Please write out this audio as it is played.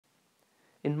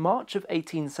In March of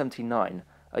 1879,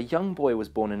 a young boy was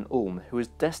born in Ulm who was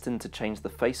destined to change the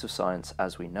face of science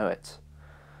as we know it.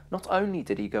 Not only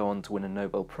did he go on to win a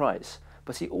Nobel Prize,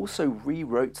 but he also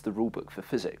rewrote the rulebook for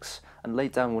physics and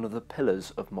laid down one of the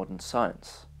pillars of modern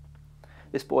science.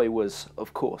 This boy was,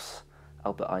 of course,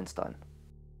 Albert Einstein.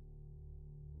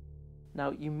 Now,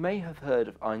 you may have heard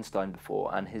of Einstein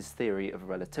before and his theory of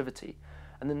relativity,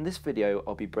 and in this video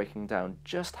I'll be breaking down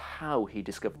just how he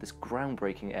discovered this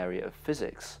groundbreaking area of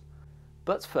physics.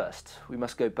 But first, we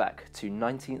must go back to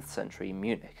 19th century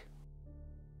Munich.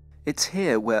 It's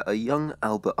here where a young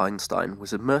Albert Einstein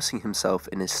was immersing himself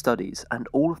in his studies and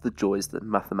all of the joys that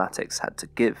mathematics had to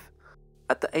give.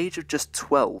 At the age of just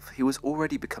 12, he was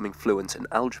already becoming fluent in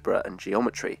algebra and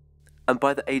geometry, and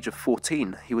by the age of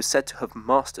 14, he was said to have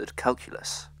mastered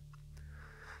calculus.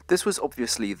 This was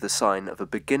obviously the sign of a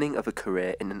beginning of a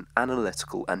career in an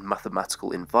analytical and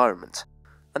mathematical environment,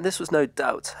 and this was no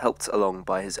doubt helped along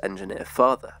by his engineer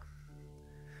father.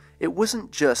 It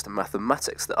wasn't just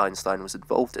mathematics that Einstein was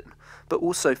involved in, but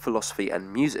also philosophy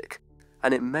and music,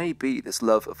 and it may be this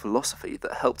love of philosophy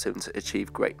that helped him to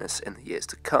achieve greatness in the years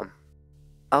to come.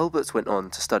 Albert went on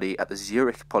to study at the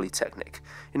Zurich polytechnik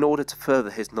in order to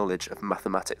further his knowledge of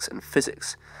mathematics and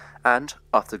physics, and,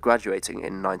 after graduating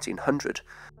in 1900,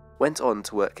 went on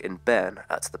to work in Bern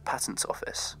at the patent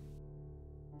office.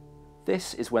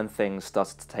 This is when things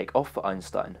started to take off for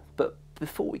Einstein, but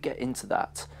before we get into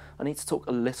that, I need to talk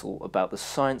a little about the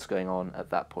science going on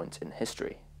at that point in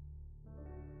history.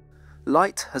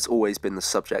 Light has always been the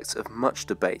subject of much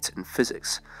debate in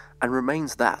physics, and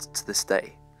remains that to this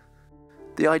day.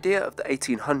 The idea of the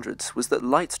 1800s was that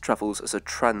light travels as a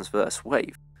transverse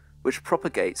wave, which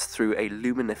propagates through a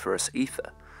luminiferous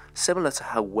ether, similar to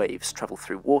how waves travel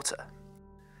through water.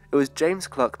 It was James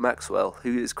Clerk Maxwell,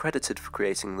 who is credited for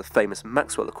creating the famous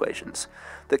Maxwell equations,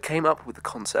 that came up with the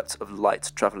concept of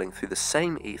light travelling through the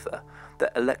same ether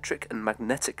that electric and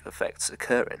magnetic effects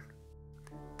occur in.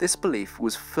 This belief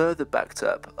was further backed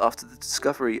up after the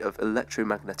discovery of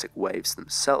electromagnetic waves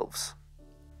themselves.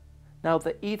 Now,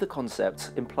 the ether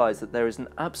concept implies that there is an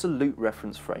absolute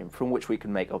reference frame from which we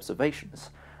can make observations,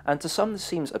 and to some this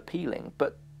seems appealing,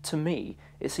 but to me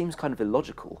it seems kind of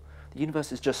illogical. The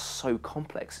universe is just so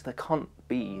complex, there can't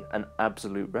be an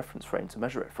absolute reference frame to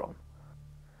measure it from.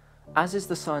 As is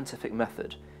the scientific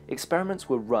method, experiments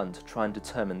were run to try and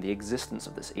determine the existence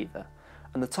of this ether,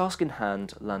 and the task in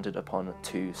hand landed upon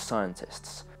two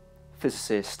scientists,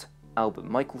 physicist Albert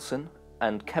Michelson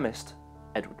and chemist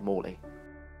Edward Morley.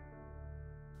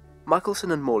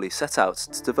 Michelson and Morley set out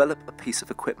to develop a piece of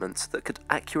equipment that could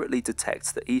accurately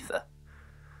detect the ether.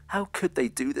 How could they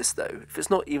do this though, if it's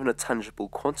not even a tangible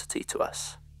quantity to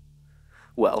us?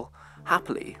 Well,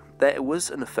 happily, there was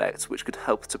an effect which could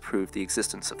help to prove the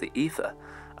existence of the ether,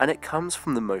 and it comes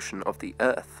from the motion of the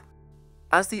Earth.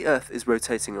 As the Earth is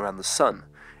rotating around the Sun,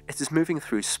 it is moving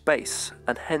through space,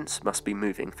 and hence must be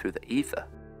moving through the ether.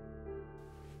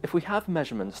 If we have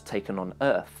measurements taken on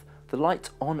Earth, the light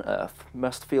on Earth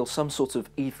must feel some sort of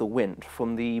ether wind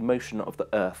from the motion of the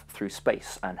Earth through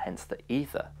space, and hence the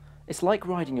ether. It's like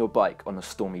riding your bike on a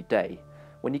stormy day.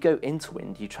 When you go into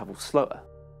wind, you travel slower.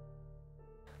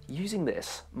 Using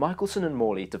this, Michelson and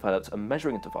Morley developed a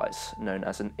measuring device known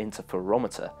as an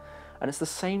interferometer, and it's the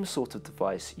same sort of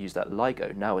device used at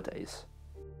LIGO nowadays.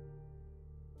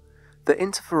 The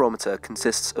interferometer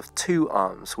consists of two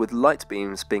arms with light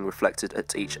beams being reflected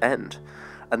at each end,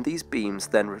 and these beams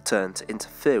then return to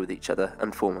interfere with each other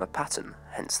and form a pattern,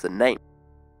 hence the name.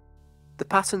 The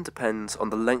pattern depends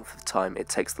on the length of time it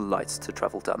takes the light to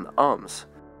travel down the arms.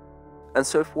 And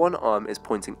so if one arm is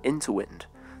pointing into wind,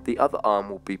 the other arm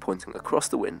will be pointing across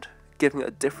the wind, giving a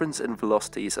difference in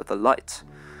velocities of the light.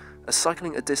 As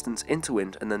cycling a distance into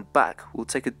wind and then back will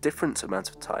take a different amount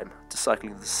of time to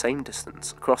cycling the same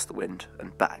distance across the wind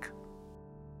and back.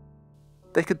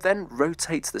 They could then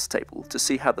rotate this table to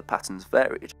see how the patterns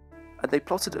varied, and they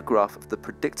plotted a graph of the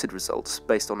predicted results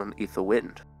based on an ether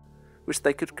wind, which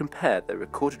they could compare their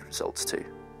recorded results to.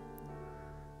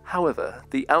 However,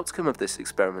 the outcome of this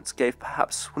experiment gave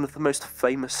perhaps one of the most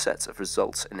famous sets of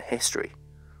results in history.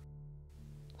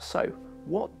 So,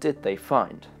 what did they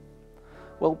find?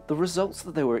 Well, the results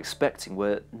that they were expecting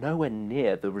were nowhere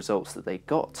near the results that they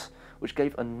got, which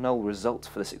gave a null result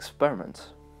for this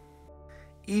experiment.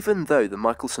 Even though the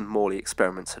Michelson-Morley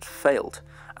experiments had failed,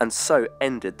 and so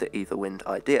ended the ether wind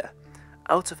idea,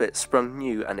 out of it sprung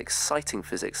new and exciting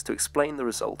physics to explain the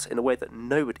result in a way that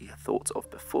nobody had thought of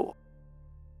before.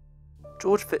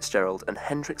 George Fitzgerald and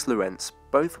Hendrix Lorentz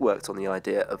both worked on the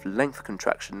idea of length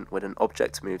contraction when an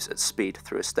object moves at speed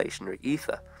through a stationary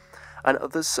ether, and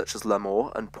others such as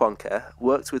Lamour and Poincare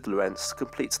worked with Lorentz to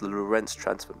complete the Lorentz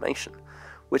transformation,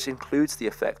 which includes the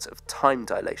effect of time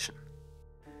dilation.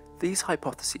 These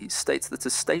hypotheses state that a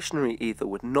stationary ether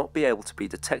would not be able to be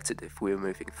detected if we were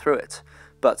moving through it,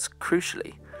 but,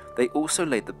 crucially, they also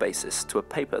laid the basis to a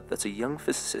paper that a young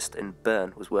physicist in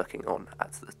Bern was working on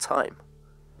at the time.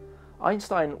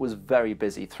 Einstein was very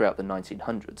busy throughout the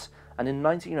 1900s, and in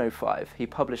 1905 he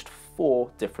published 4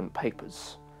 different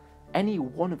papers. Any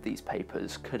one of these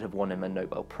papers could have won him a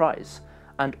Nobel Prize,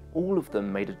 and all of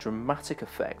them made a dramatic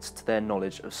effect to their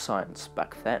knowledge of science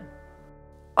back then.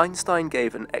 Einstein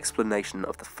gave an explanation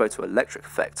of the photoelectric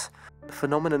effect, a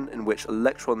phenomenon in which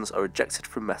electrons are ejected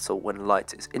from metal when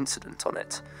light is incident on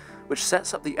it, which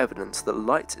sets up the evidence that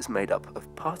light is made up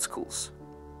of particles.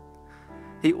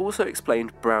 He also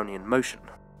explained Brownian motion,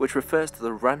 which refers to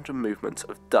the random movement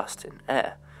of dust in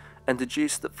air, and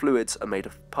deduced that fluids are made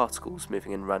of particles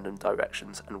moving in random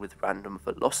directions and with random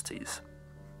velocities.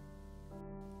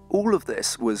 All of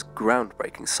this was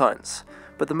groundbreaking science,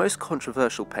 but the most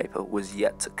controversial paper was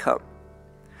yet to come.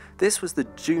 This was the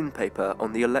June paper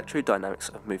on the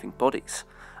electrodynamics of moving bodies,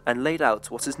 and laid out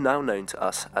what is now known to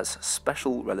us as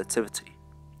special relativity.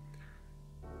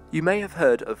 You may have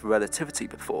heard of relativity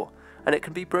before, and it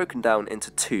can be broken down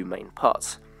into 2 main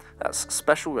parts. That's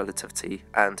special relativity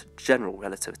and general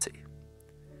relativity.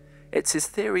 It's his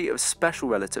theory of special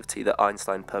relativity that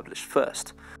Einstein published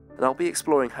first, and I'll be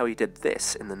exploring how he did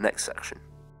this in the next section.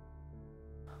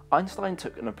 Einstein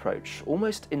took an approach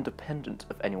almost independent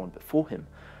of anyone before him,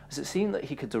 as it seemed that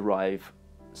he could derive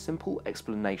simple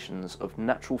explanations of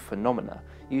natural phenomena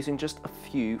using just a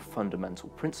few fundamental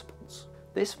principles.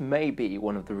 This may be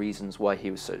one of the reasons why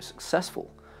he was so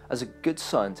successful, as a good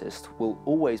scientist will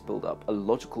always build up a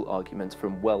logical argument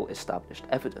from well-established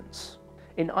evidence.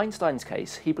 In Einstein's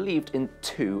case, he believed in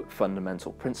 2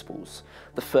 fundamental principles,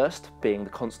 the first being the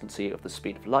constancy of the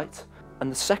speed of light, and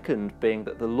the second being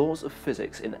that the laws of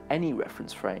physics in any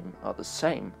reference frame are the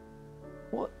same.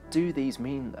 What do these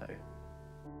mean, though?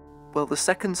 Well, the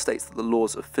second states that the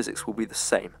laws of physics will be the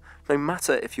same, no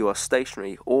matter if you are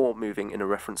stationary or moving in a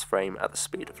reference frame at the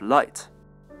speed of light,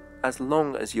 as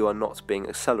long as you are not being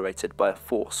accelerated by a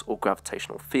force or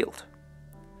gravitational field.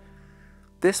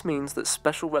 This means that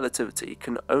special relativity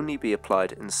can only be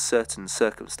applied in certain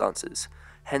circumstances,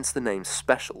 hence the name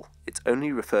special. It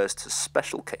only refers to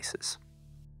special cases.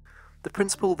 The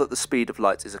principle that the speed of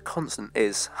light is a constant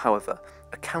is, however,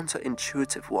 a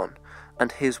counterintuitive one,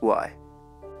 and here's why.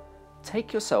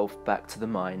 Take yourself back to the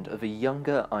mind of a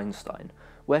younger Einstein,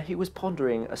 where he was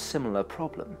pondering a similar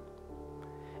problem.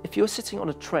 If you're sitting on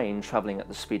a train travelling at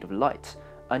the speed of light,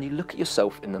 and you look at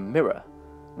yourself in the mirror,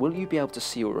 will you be able to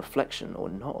see your reflection or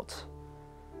not?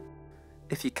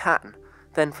 If you can,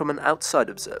 then from an outside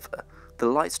observer, the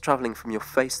light travelling from your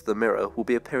face to the mirror will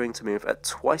be appearing to move at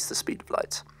twice the speed of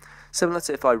light. Similar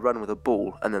to if I run with a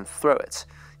ball and then throw it,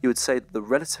 you would say that the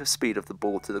relative speed of the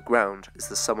ball to the ground is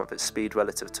the sum of its speed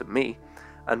relative to me,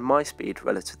 and my speed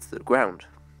relative to the ground.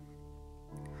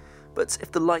 But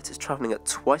if the light is travelling at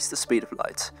twice the speed of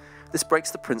light, this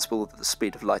breaks the principle that the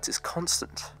speed of light is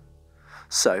constant.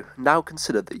 So, now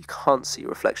consider that you can't see your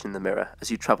reflection in the mirror as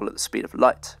you travel at the speed of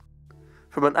light.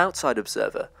 From an outside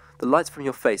observer, the light from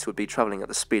your face would be travelling at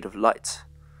the speed of light,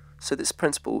 so this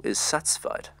principle is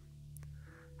satisfied.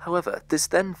 However, this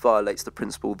then violates the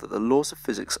principle that the laws of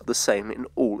physics are the same in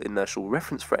all inertial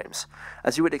reference frames,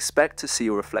 as you would expect to see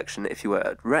your reflection if you were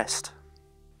at rest.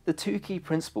 The 2 key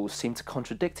principles seem to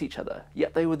contradict each other,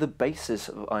 yet they were the basis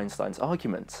of Einstein's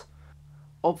argument.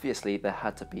 Obviously, there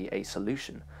had to be a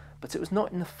solution, but it was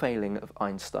not in the failing of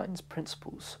Einstein's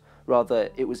principles. Rather,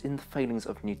 it was in the failings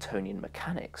of Newtonian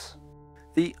mechanics.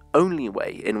 The only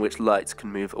way in which light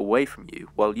can move away from you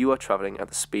while you are travelling at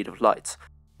the speed of light,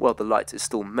 while the light is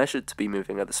still measured to be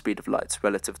moving at the speed of light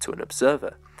relative to an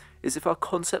observer, is if our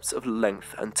concepts of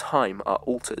length and time are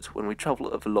altered when we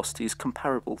travel at velocities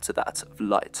comparable to that of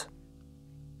light.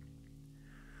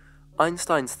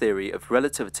 Einstein's theory of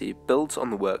relativity builds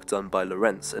on the work done by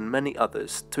Lorentz and many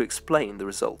others to explain the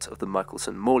result of the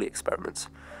Michelson-Morley experiment,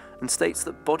 and states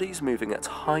that bodies moving at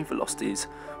high velocities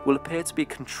will appear to be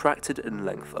contracted in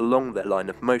length along their line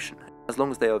of motion, as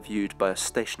long as they are viewed by a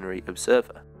stationary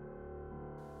observer.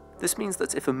 This means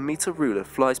that if a meter ruler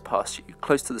flies past you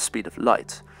close to the speed of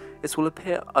light, it will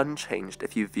appear unchanged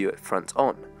if you view it front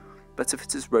on, but if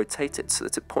it is rotated so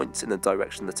that it points in the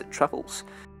direction that it travels,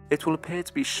 it will appear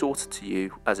to be shorter to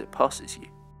you as it passes you.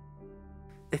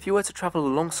 If you were to travel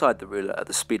alongside the ruler at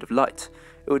the speed of light,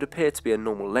 it would appear to be a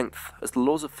normal length, as the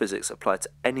laws of physics apply to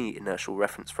any inertial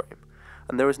reference frame,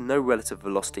 and there is no relative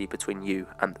velocity between you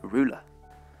and the ruler.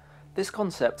 This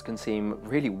concept can seem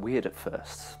really weird at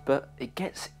first, but it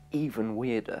gets even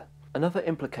weirder. Another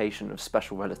implication of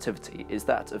special relativity is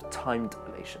that of time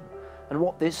dilation, and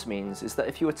what this means is that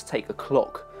if you were to take a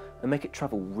clock and make it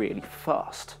travel really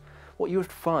fast, what you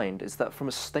would find is that from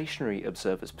a stationary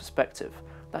observer's perspective,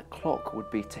 that clock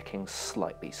would be ticking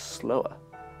slightly slower.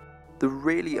 The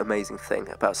really amazing thing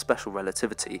about special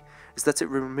relativity is that it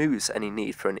removes any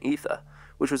need for an ether,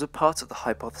 which was a part of the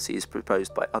hypotheses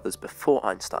proposed by others before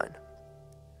Einstein.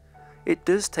 It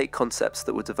does take concepts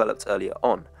that were developed earlier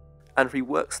on, and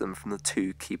reworks them from the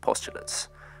two key postulates,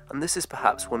 and this is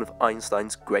perhaps one of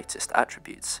Einstein's greatest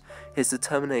attributes, his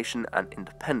determination and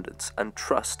independence and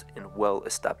trust in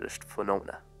well-established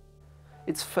phenomena.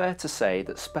 It's fair to say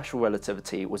that special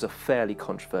relativity was a fairly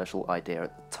controversial idea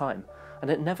at the time,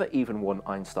 and it never even won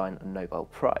Einstein a Nobel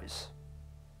Prize.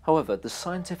 However, the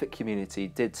scientific community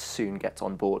did soon get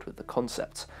on board with the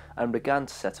concept, and began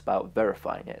to set about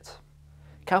verifying it.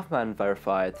 Kaufman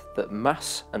verified that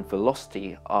mass and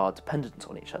velocity are dependent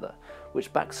on each other,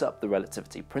 which backs up the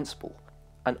relativity principle,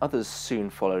 and others soon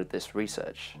followed this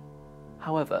research.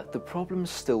 However, the problem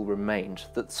still remained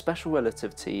that special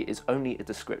relativity is only a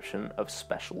description of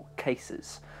special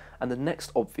cases, and the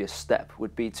next obvious step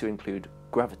would be to include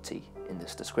gravity in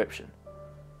this description.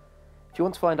 If you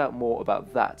want to find out more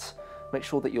about that, make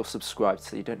sure that you're subscribed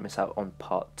so you don't miss out on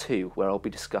part 2, where I'll be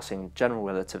discussing general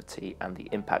relativity and the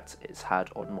impact it's had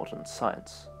on modern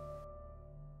science.